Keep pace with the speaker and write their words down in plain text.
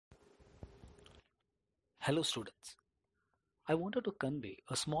Hello, students. I wanted to convey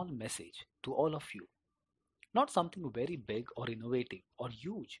a small message to all of you. Not something very big or innovative or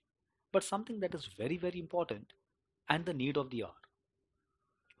huge, but something that is very, very important and the need of the hour.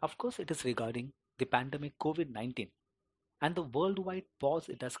 Of course, it is regarding the pandemic COVID-19 and the worldwide pause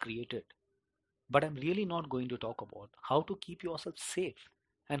it has created. But I'm really not going to talk about how to keep yourself safe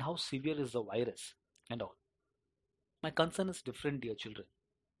and how severe is the virus and all. My concern is different, dear children.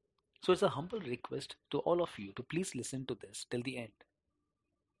 So it's a humble request to all of you to please listen to this till the end.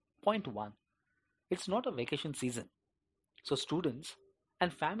 Point 1. It's not a vacation season. So students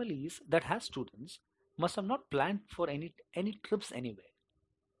and families that have students must have not planned for any trips anywhere.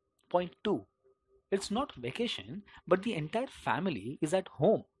 Point 2. It's not vacation, but the entire family is at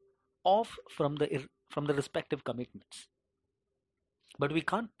home, off from the respective commitments. But we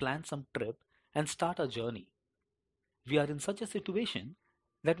can't plan some trip and start a journey. We are in such a situation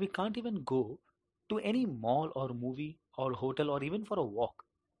that we can't even go to any mall or movie or hotel or even for a walk.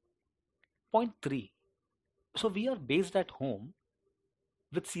 Point 3. So we are based at home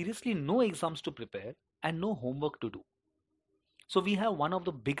with seriously no exams to prepare and no homework to do. So we have one of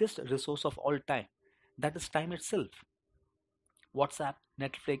the biggest resource of all time, that is time itself. WhatsApp,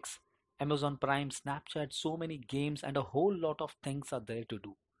 Netflix, Amazon Prime, Snapchat, so many games and a whole lot of things are there to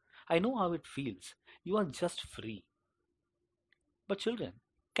do. I know how it feels. You are just free. But children,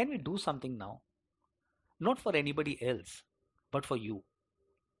 can we do something now? Not for anybody else, but for you.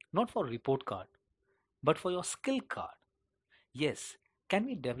 Not for report card, but for your skill card. Yes, can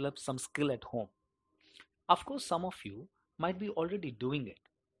we develop some skill at home? Of course, some of you might be already doing it.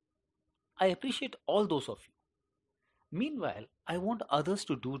 I appreciate all those of you. Meanwhile, I want others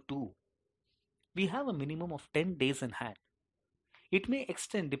to do too. We have a minimum of 10 days in hand. It may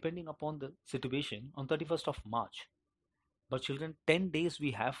extend depending upon the situation on 31st of March. But children, 10 days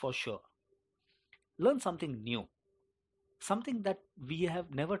we have for sure. Learn something new, something that we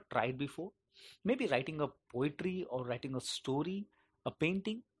have never tried before. Maybe writing a poetry or writing a story, a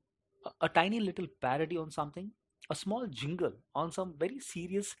painting, a tiny little parody on something, a small jingle on some very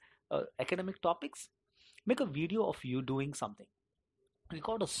serious academic topics. Make a video of you doing something,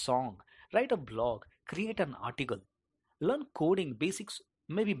 record a song, write a blog, create an article, learn coding basics,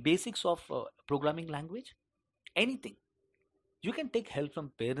 maybe basics of programming language, anything. You can take help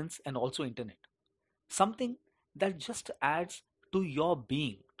from parents and also internet. Something that just adds to your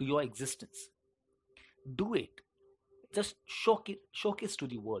being, to your existence. Do it. Just showcase to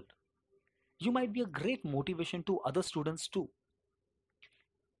the world. You might be a great motivation to other students too.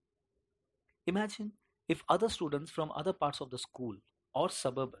 Imagine if other students from other parts of the school or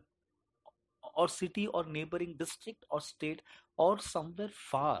suburban or city or neighboring district or state or somewhere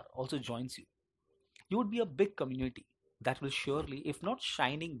far also joins you. You would be a big community that will surely, if not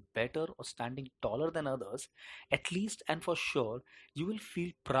shining better or standing taller than others, at least and for sure, you will feel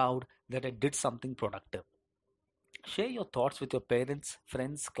proud that I did something productive. Share your thoughts with your parents,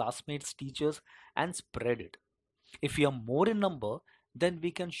 friends, classmates, teachers, and spread it. If we are more in number, then we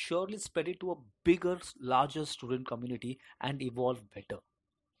can surely spread it to a bigger, larger student community and evolve better.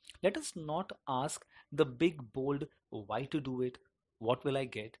 Let us not ask the big, bold why to do it, what will I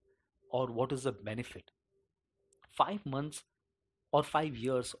get, or what is the benefit. 5 months or 5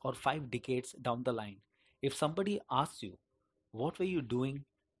 years or 5 decades down the line, if somebody asks you, what were you doing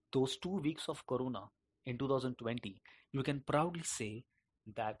those 2 weeks of Corona in 2020, you can proudly say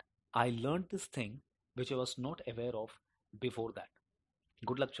that I learned this thing which I was not aware of before that.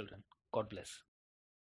 Good luck, children. God bless.